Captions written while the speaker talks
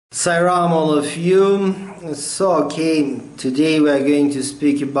Sairam all of you. Today we are going to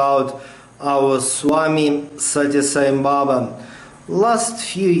speak about our Swami Sathya Sai Baba. Last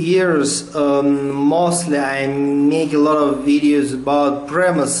few years, mostly I make a lot of videos about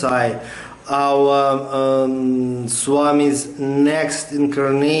Prema Sai, our Swami's next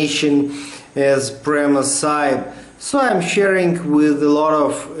incarnation as Prema Sai. So I'm sharing with a lot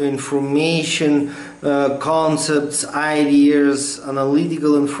of information, concepts, ideas,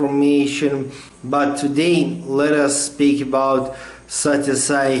 analytical information, but today let us speak about Sathya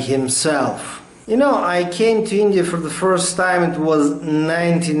Sai himself. You know, I came to India for the first time, it was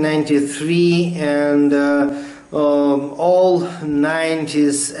 1993, and all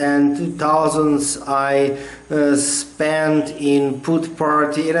 90s and 2000s I spent in Put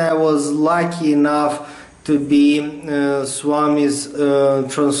Party, and I was lucky enough to be Swami's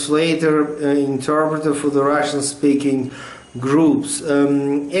translator, interpreter for the Russian-speaking groups.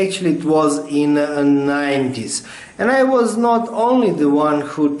 Actually, it was in the 90s. And I was not only the one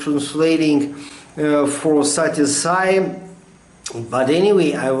who translating for Sathya Sai, but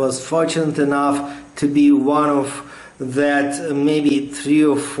anyway, I was fortunate enough to be one of that maybe 3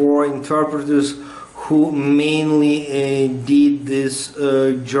 or 4 interpreters who mainly did this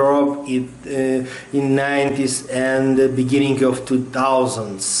job in 90s and the beginning of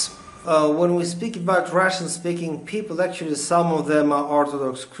 2000s. When we speak about Russian-speaking people, actually some of them are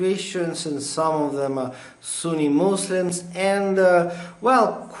Orthodox Christians and some of them are Sunni Muslims and,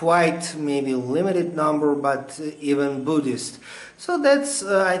 well, quite maybe limited number, but even Buddhist. So that's,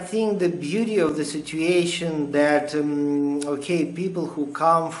 I think, the beauty of the situation that, okay, people who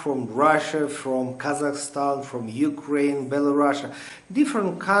come from Russia, from Kazakhstan, from Ukraine, Belarus,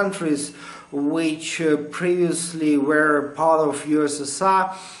 different countries which previously were part of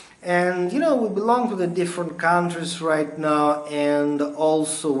USSR, and, you know, we belong to the different countries right now, and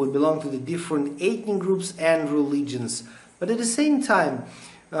also we belong to the different ethnic groups and religions. But at the same time,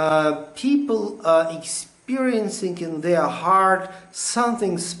 people are experiencing in their heart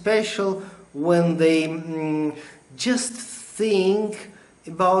something special when they just think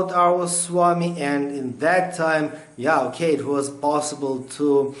about our Swami, and in that time, yeah, okay, it was possible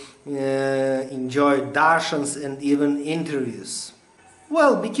to enjoy darshans and even interviews.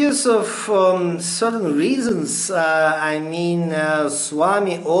 Well, because of certain reasons,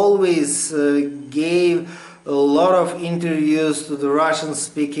 Swami always gave a lot of interviews to the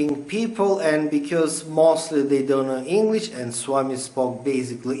Russian-speaking people, and because mostly they don't know English, and Swami spoke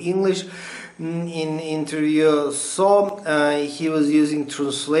basically English in interview, so he was using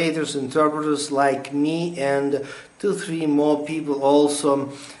translators, interpreters like me, and 2-3 more people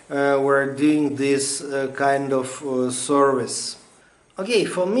also were doing this kind of service. Okay,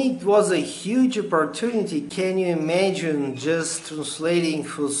 for me it was a huge opportunity. Can you imagine just translating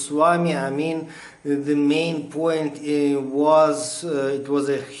for Swami? I mean, the main point was it was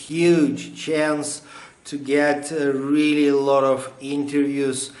a huge chance to get really a lot of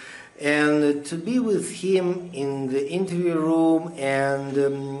interviews and to be with him in the interview room, and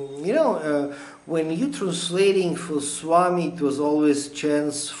you know, when you translating for Swami, it was always a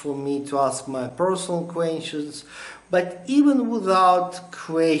chance for me to ask my personal questions. But even without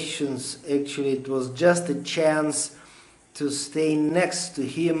questions, actually, it was just a chance to stay next to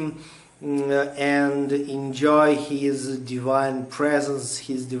him and enjoy his divine presence,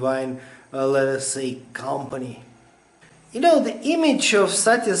 his divine, let us say, company. You know, the image of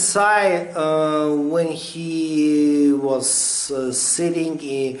Sathya Sai when he was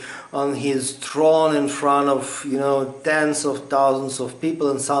sitting on his throne in front of, you know, tens of thousands of people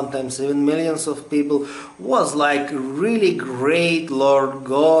and sometimes even millions of people was like really great Lord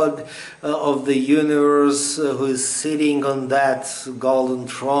God of the universe who is sitting on that golden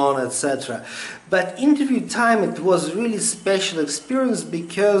throne, etc. But interview time, it was really special experience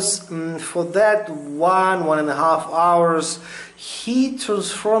because for that 1.5 hours, he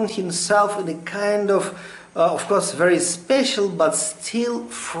transformed himself in a kind of course, very special, but still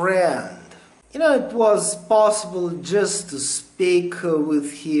friend. You know, it was possible just to speak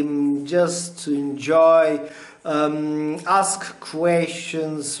with him, just to enjoy, ask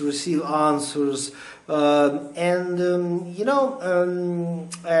questions, receive answers. Actually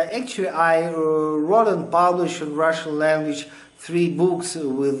I wrote and published in Russian language 3 books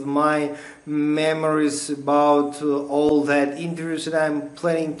with my memories about all that interviews, and I'm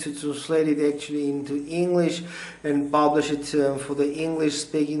planning to translate it actually into English and publish it for the English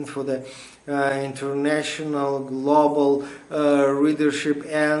speaking, for the international global readership.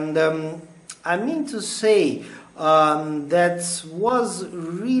 And I mean to say, that was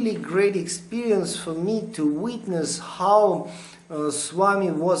really great experience for me to witness how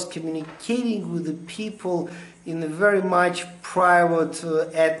Swami was communicating with the people in a very much private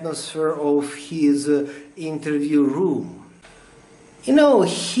atmosphere of his interview room. You know,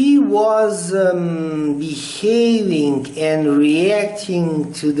 he was behaving and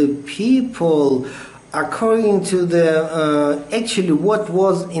reacting to the people according to the actually what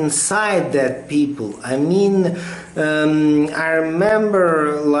was inside that people. I mean, I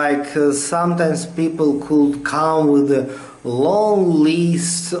remember like sometimes people could come with a long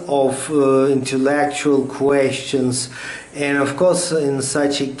list of intellectual questions, and of course in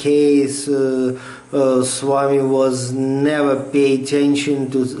such a case Swami was never pay attention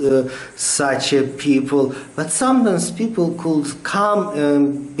to such a people, but sometimes people could come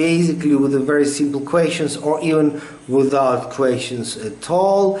basically with a very simple questions or even without questions at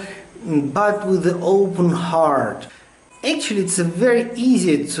all, but with an open heart. Actually, it's very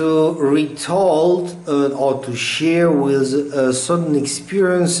easy to retold or to share with certain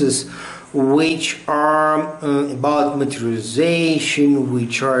experiences which are about materialization,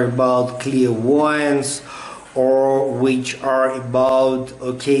 which are about clairvoyance, or which are about,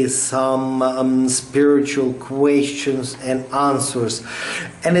 okay, some spiritual questions and answers.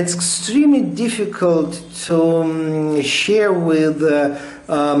 And it's extremely difficult to share with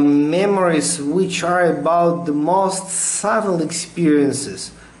memories which are about the most subtle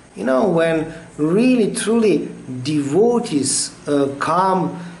experiences. You know, when really truly devotees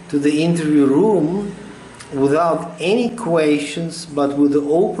come to the interview room without any questions but with an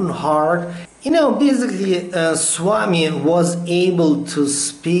open heart. You know, basically Swami was able to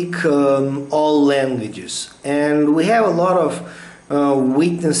speak all languages, and we have a lot of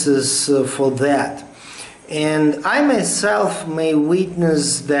witnesses for that. And I myself may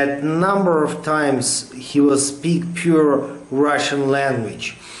witness that number of times he will speak pure Russian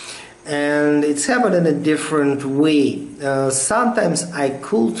language. And it's happened in a different way. Sometimes I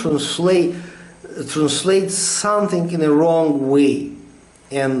could translate something in a wrong way,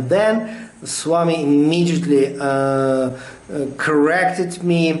 and then Swami immediately corrected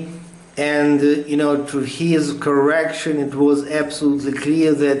me, and you know, through his correction it was absolutely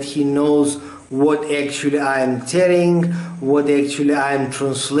clear that he knows what actually I am telling, what actually I am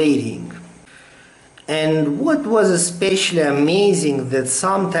translating. And what was especially amazing, that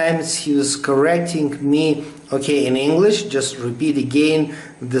sometimes he was correcting me, okay, in English, just repeat again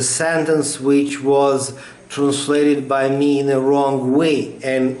the sentence which was translated by me in a wrong way.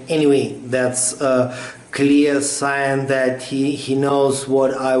 And anyway, that's a clear sign that he knows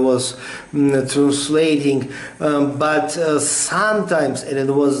what I was translating. But sometimes, and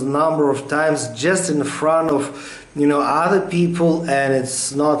it was a number of times, just in front of other people, and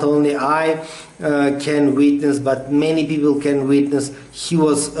it's not only I can witness, but many people can witness, he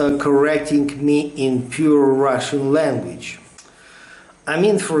was correcting me in pure Russian language. I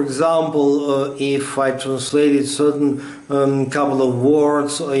mean, for example, if I translated certain couple of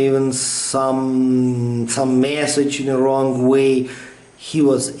words or even some message in a wrong way, he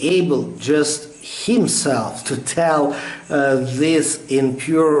was able just himself to tell this in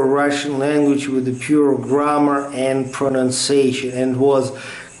pure Russian language with the pure grammar and pronunciation, and was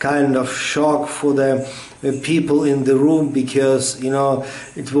kind of shock for the people in the room, because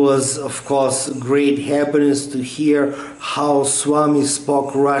it was of course great happiness to hear how Swami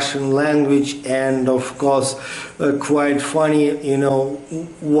spoke Russian language, and of course quite funny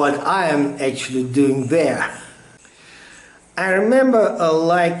what I am actually doing there. I remember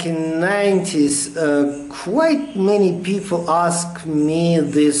like in 90s quite many people asked me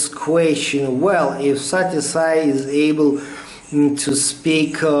this question: well, if Sathya Sai is able to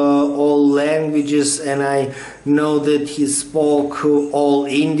speak all languages, and I know that he spoke all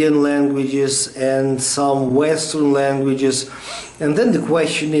Indian languages and some Western languages, and then the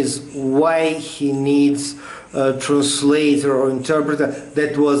question is why he needs a translator or interpreter.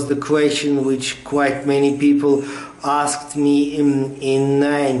 That was the question which quite many people asked me in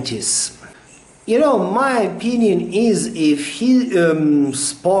 90s. My opinion is, if he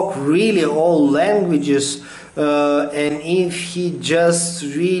spoke really all languages, and if he just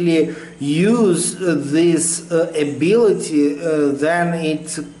really used this ability, then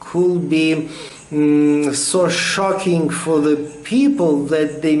it could be so shocking for the people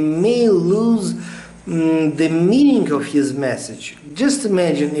that they may lose the meaning of his message. Just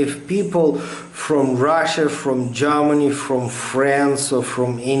imagine if people from Russia, from Germany, from France, or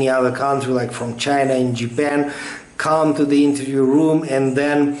from any other country like from China and Japan come to the interview room, and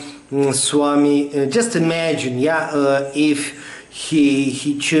then Swami, just imagine, if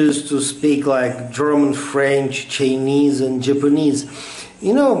he chose to speak like German, French, Chinese and Japanese.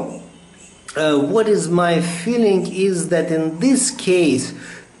 what is my feeling is that in this case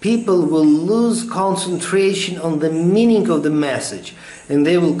people will lose concentration on the meaning of the message, and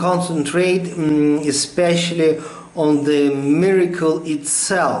they will concentrate especially on the miracle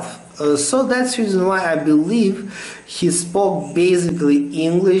itself. So that's the reason why I believe he spoke basically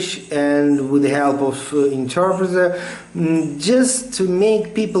English and with the help of interpreter, just to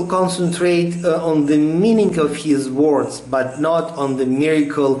make people concentrate on the meaning of his words, but not on the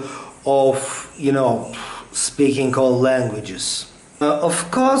miracle of, speaking all languages. Of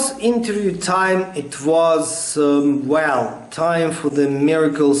course, interview time, it was, time for the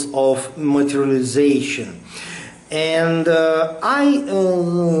miracles of materialization. And I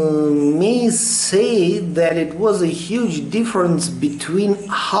may say that it was a huge difference between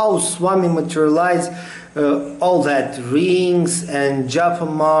how Swami materialized all that rings and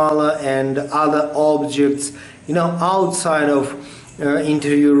japamala and other objects, outside of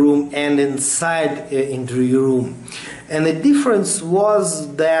interview room and inside interview room. And the difference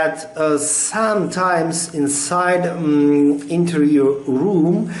was that sometimes inside interview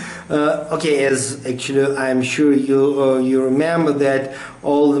room, as actually I'm sure you remember that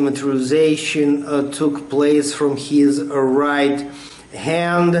all the materialization took place from his right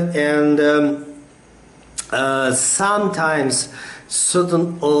hand, and sometimes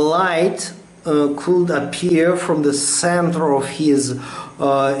certain light could appear from the center of his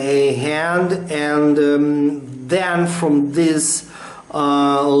hand, and then from this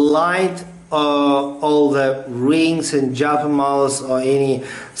light all the rings and japamalas or any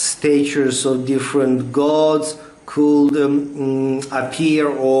statues of different gods could appear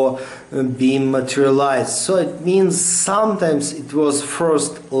or be materialized. So it means sometimes it was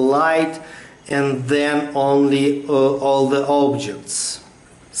first light and then only all the objects.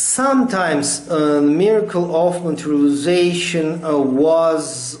 Sometimes the miracle of materialization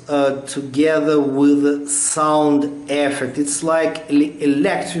was together with sound effect. It's like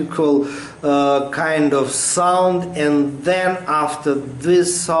electrical kind of sound, and then after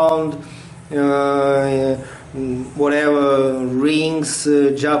this sound, whatever rings,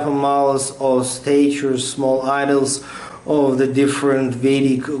 japamalas or statues, small idols of the different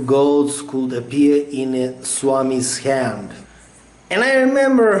Vedic gods could appear in a Swami's hand. And I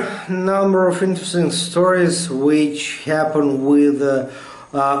remember a number of interesting stories which happened with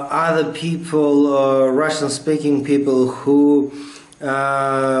other people, Russian-speaking people who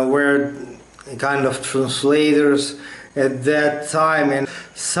were kind of translators at that time, and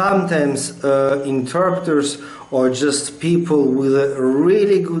sometimes interpreters or just people with a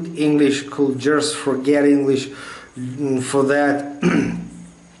really good English could just forget English for that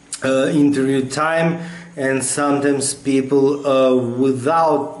interview time. And sometimes people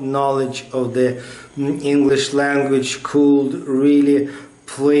without knowledge of the English language could really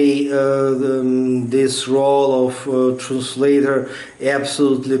play this role of translator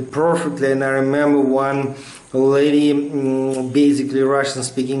absolutely perfectly. And I remember one lady, basically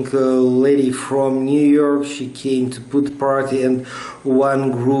Russian-speaking lady from New York, she came to put party, and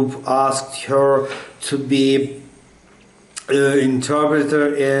one group asked her to be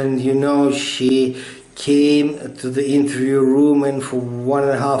interpreter, and she came to the interview room, and for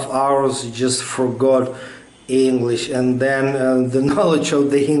 1.5 hours just forgot English, and then the knowledge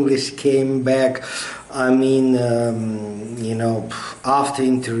of the English came back, after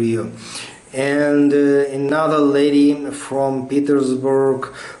interview. And another lady from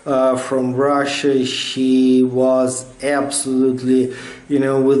Petersburg, from Russia, she was absolutely,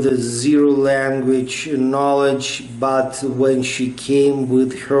 with a zero language knowledge, but when she came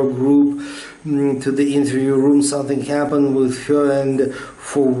with her group to the interview room, something happened with her, and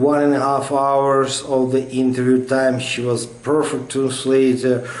for 1.5 hours of the interview time she was perfect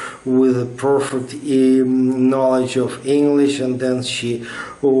translator with a perfect knowledge of English, and then she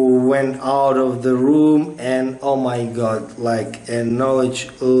went out of the room, and oh my God, like a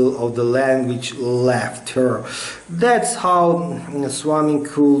knowledge of the language left her. That's how Swami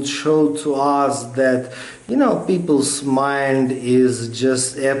could show to us that people's mind is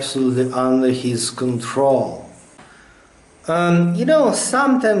just absolutely under his control.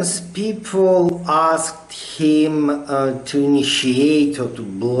 Sometimes people asked him to initiate or to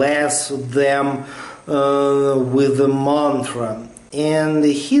bless them with a mantra, and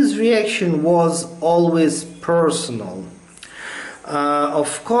his reaction was always personal.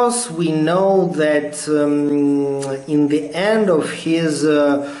 Of course, we know that in the end of his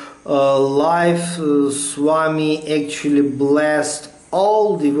life, Swami actually blessed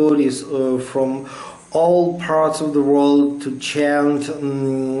all devotees from all parts of the world to chant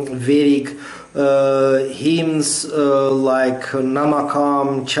Vedic hymns like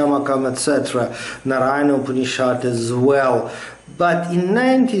Namakam, Chamakam, etc., Narayana Upanishad as well. But in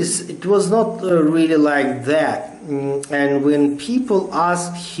 90s it was not really like that. And when people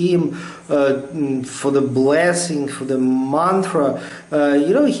asked him for the blessing, for the mantra,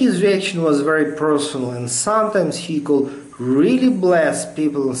 his reaction was very personal, and sometimes he could really bless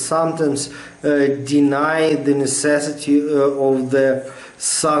people and sometimes deny the necessity of the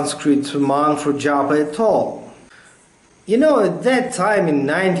Sanskrit mantra japa at all. At that time in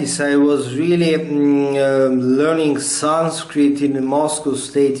 90s I was really learning Sanskrit in Moscow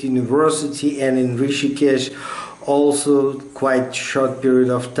State University and in Rishikesh also quite short period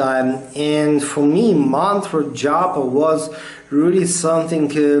of time, and for me mantra japa was really something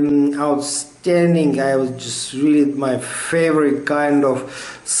outstanding. I was just really my favorite kind of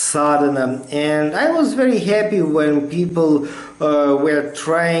sadhana, and I was very happy when people were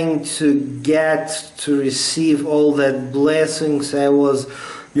trying to get to receive all that blessings. I was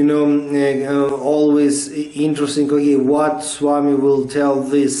always interesting, okay, what Swami will tell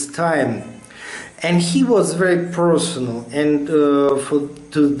this time. And he was very personal, and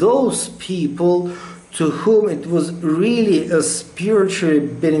to those people to whom it was really spiritually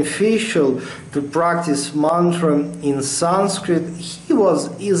beneficial to practice mantra in Sanskrit, he was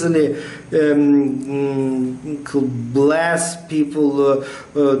easily could bless people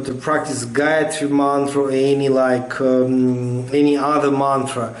to practice Gayatri mantra or any other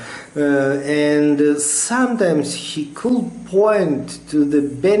mantra. And sometimes he could point to the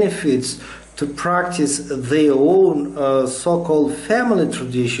benefits to practice their own so-called family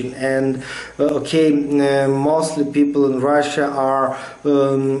tradition. And mostly people in Russia are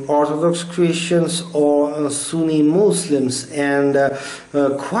Orthodox Christians or Sunni Muslims, and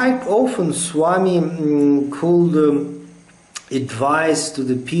quite often Swami could advise to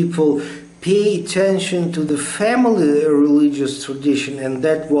the people, pay attention to the family religious tradition, and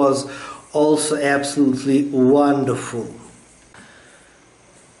that was also absolutely wonderful.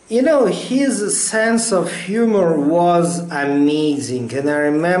 His sense of humor was amazing, and I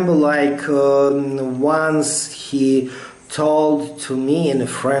remember once he told to me and a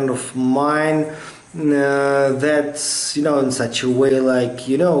friend of mine that, in such a way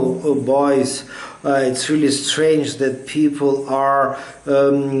boys, it's really strange that people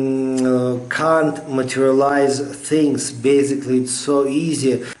can't materialize things. Basically, it's so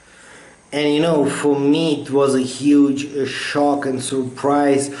easy. And for me it was a huge shock and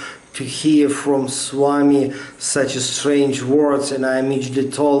surprise to hear from Swami such strange words, and I immediately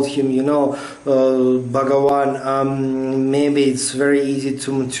told him, Bhagavan, maybe it's very easy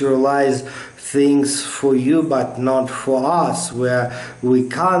to materialize things for you, but not for us, where we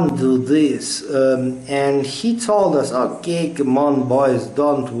can't do this. And he told us, okay, come on boys,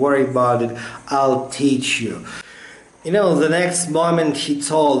 don't worry about it, I'll teach you. The next moment he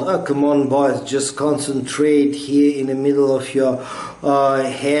told, come on boys, just concentrate here in the middle of your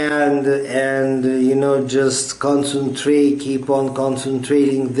hand, and just concentrate, keep on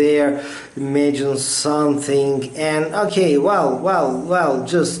concentrating there, imagine something, and okay, well,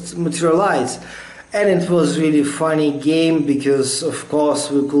 just materialize. And it was really funny game, because of course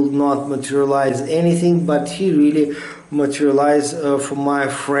we could not materialize anything, but he really materialized for my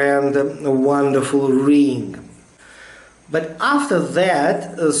friend a wonderful ring. But after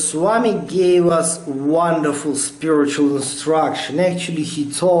that, Swami gave us wonderful spiritual instruction. Actually,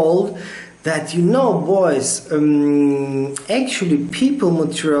 he told that, boys, actually people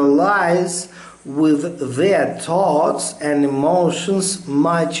materialize with their thoughts and emotions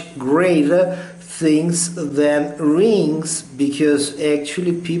much greater things than rings, because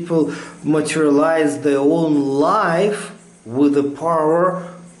actually people materialize their own life with the power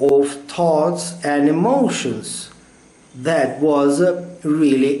of thoughts and emotions. That was a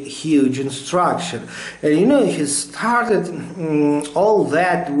really huge instruction. And he started all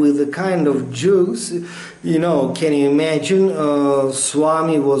that with a kind of jokes. Can you imagine?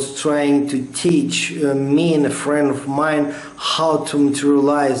 Swami was trying to teach me and a friend of mine how to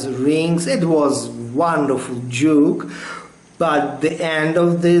materialize rings. It was a wonderful joke. But the end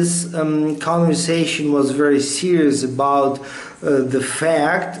of this conversation was very serious about the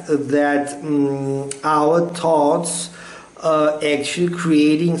fact that our thoughts actually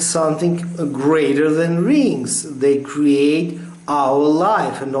creating something greater than rings. They create our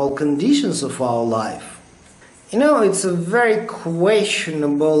life and all conditions of our life. It's a very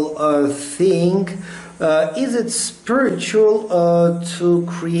questionable thing. Is it spiritual to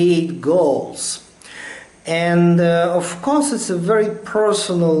create goals? And of course, it's a very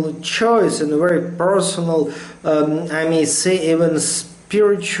personal choice and a very personal, I may say, even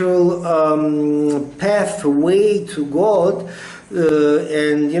spiritual pathway to God.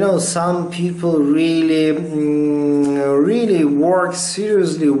 And you know, some people really really work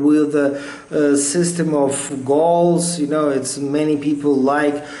seriously with a system of goals. You know, it's many people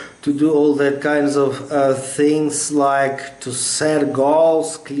like to do all that kinds of things, like to set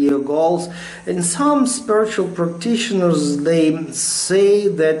goals, clear goals. And some spiritual practitioners, they say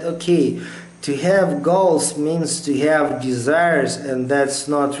that okay, to have goals means to have desires, and that's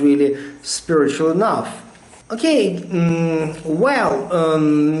not really spiritual enough. Okay, well,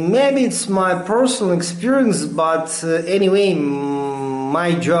 maybe it's my personal experience, but anyway,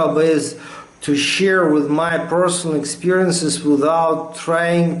 my job is to share with my personal experiences without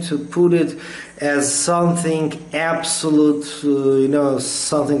trying to put it as something absolute, you know,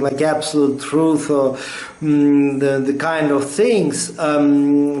 something like absolute truth or the kind of things.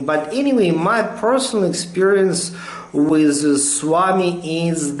 But anyway, my personal experience with Swami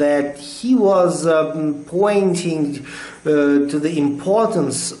is that he was pointing to the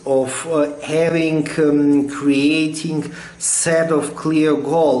importance of creating set of clear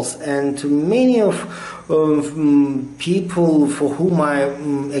goals, and to many of people for whom I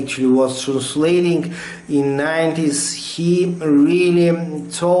actually was translating in 90s, he really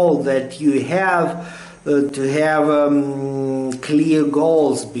told that you have to have clear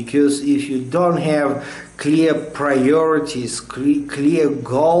goals, because if you don't have clear priorities, clear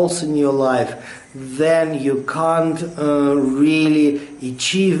goals in your life, then you can't really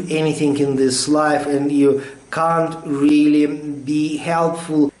achieve anything in this life, and you can't really be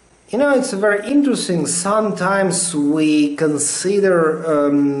helpful. You know, it's very interesting. Sometimes we consider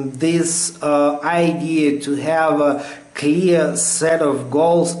this idea to have a clear set of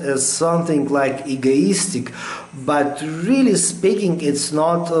goals as something like egoistic, but really speaking, it's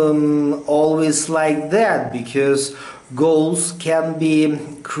not always like that, because goals can be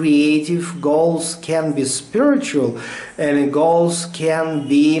creative, goals can be spiritual, and goals can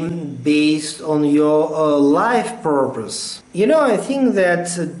be based on your life purpose. You know, I think that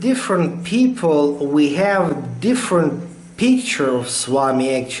different people, we have different picture of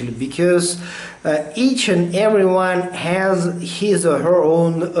Swami actually, because each and everyone has his or her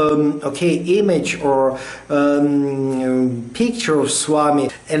own image or picture of Swami.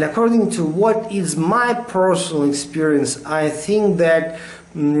 And according to what is my personal experience, I think that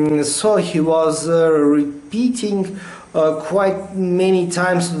so he was repeating quite many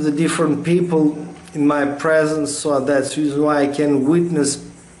times to the different people in my presence, so that's the reason why I can witness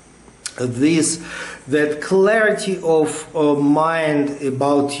this, that clarity of mind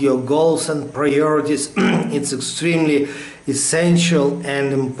about your goals and priorities. It's extremely essential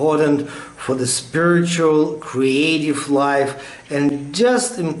and important for the spiritual creative life, and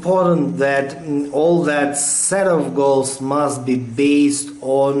just important that all that set of goals must be based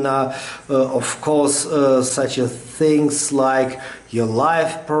on of course such a things like your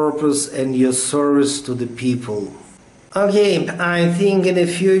life purpose and your service to the people. Okay, I think in the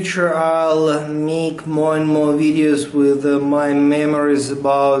future I'll make more and more videos with my memories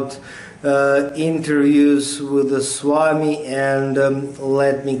about interviews with the Swami, and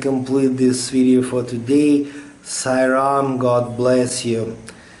let me complete this video for today. Sai Ram, God bless you.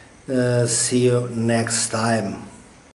 See you next time.